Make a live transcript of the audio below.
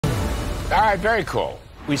All right, very cool.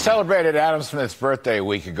 We celebrated Adam Smith's birthday a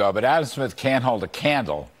week ago, but Adam Smith can't hold a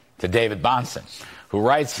candle to David Bahnsen, who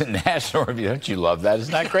writes in National Review. Don't you love that?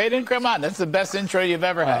 Isn't that great? And come on, that's the best intro you've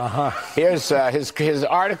ever had. Here's his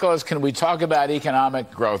article is, Can We Talk About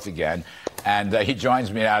Economic Growth Again? And he joins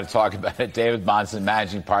me now to talk about it. David Bahnsen,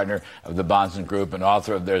 managing partner of the Bahnsen Group and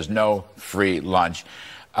author of There's No Free Lunch.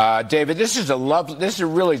 David, this is a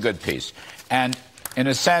really good piece. And in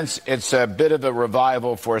a sense, it's a bit of a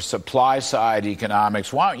revival for supply-side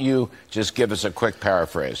economics. Why don't you just give us a quick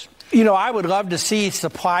paraphrase? You know, I would love to see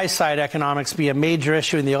supply-side economics be a major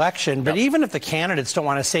issue in the election, but even if the candidates don't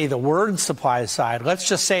want to say the word supply-side, let's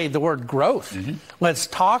just say the word growth. Let's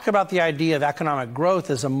talk about the idea of economic growth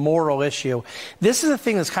as a moral issue. This is the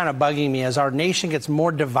thing that's kind of bugging me as our nation gets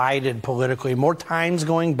more divided politically, more time's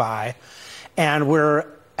going by, and we're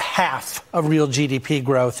half of real GDP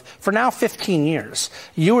growth for now 15 years.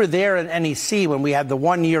 You were there at NEC when we had the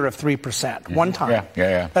 1 year of 3%. One time.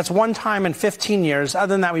 Yeah. That's one time in 15 years.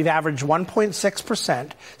 Other than that, we've averaged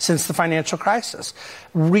 1.6% since the financial crisis.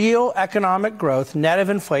 Real economic growth, net of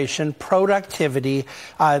inflation, productivity,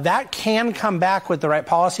 that can come back with the right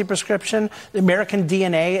policy prescription. The American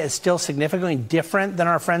DNA is still significantly different than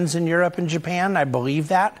our friends in Europe and Japan. I believe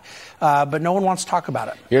that. But no one wants to talk about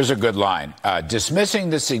it. Here's a good line. Dismissing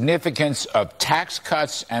the significance of tax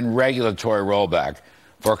cuts and regulatory rollback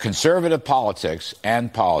for conservative politics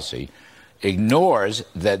and policy ignores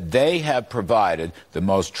that they have provided the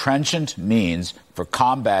most trenchant means for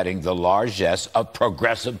combating the largesse of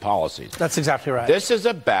progressive policies. That's exactly right. This is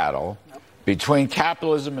a battle between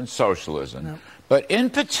capitalism and socialism, but in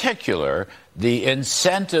particular, the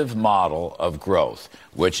incentive model of growth,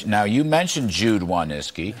 which now you mentioned Jude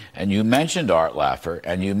Wanniski, and you mentioned Art Laffer,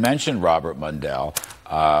 and you mentioned Robert Mundell.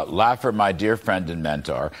 Laffer, my dear friend and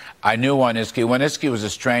mentor. I knew Wanniski. Wanniski was a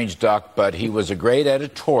strange duck, but he was a great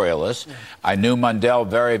editorialist. I knew Mundell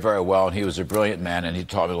very, very well, and he was a brilliant man, and he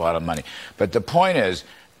taught me a lot of money. But the point is,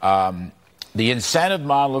 the incentive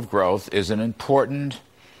model of growth is an important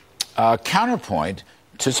counterpoint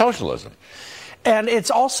to socialism. And it's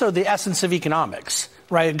also the essence of economics,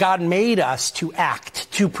 right? God made us to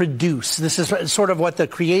act, to produce. This is sort of what the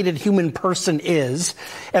created human person is.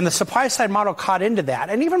 And the supply side model caught into that.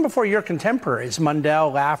 And even before your contemporaries,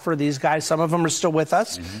 Mundell, Laffer, these guys, some of them are still with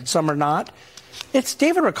us, some are not. It's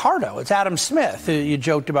David Ricardo. It's Adam Smith, who you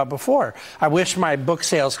joked about before. I wish my book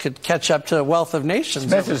sales could catch up to Wealth of Nations.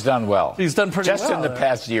 Smith has done well. He's done pretty well. Just in the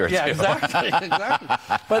past year or two. Yeah, exactly.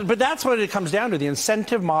 But that's what it comes down to. The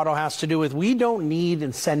incentive model has to do with we don't need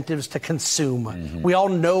incentives to consume. We all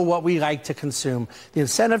know what we like to consume. The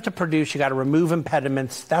incentive to produce, you got to remove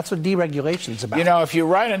impediments. That's what deregulation's about. You know, if you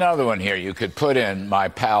write another one here, you could put in my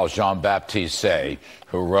pal Jean-Baptiste Say,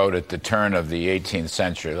 who wrote at the turn of the 18th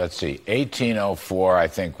century. Let's see, 1804, I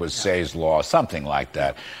think, was Say's law, something like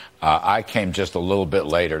that. I came just a little bit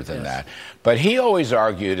later than that. But he always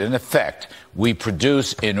argued, in effect, we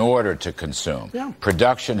produce in order to consume.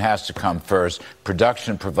 Production has to come first.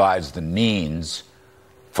 Production provides the means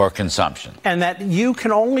for consumption. And that you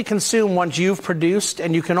can only consume once you've produced,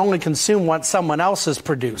 and you can only consume once someone else has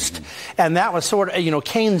produced. And that was sort of, you know,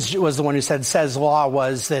 Keynes was the one who said Say's law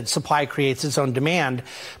was that supply creates its own demand.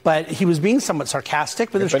 But he was being somewhat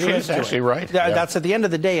sarcastic, but there's truth to it. But he was actually right. That's at the end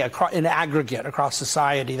of the day, in aggregate, across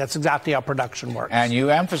society, that's exactly how production works. And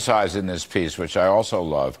you emphasize in this piece, which I also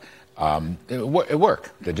love,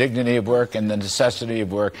 work, the dignity of work and the necessity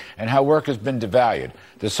of work, and how work has been devalued.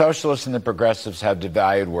 The socialists and the progressives have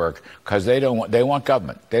devalued work because they want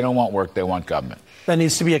government. They don't want work, they want government. That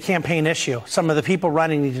needs to be a campaign issue. Some of the people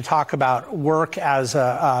running need to talk about work as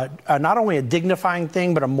not only a dignifying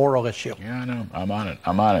thing, but a moral issue. Yeah, I know. I'm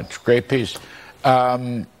on it. It's a great piece.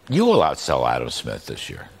 You will outsell Adam Smith this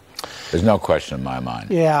year. There's no question in my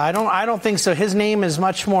mind. Yeah, I don't think so. His name is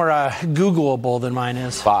much more Googleable than mine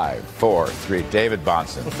is. 5, 4, 3. David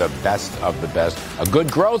Bahnsen, the best of the best. A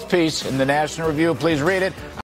good growth piece in the National Review. Please read it.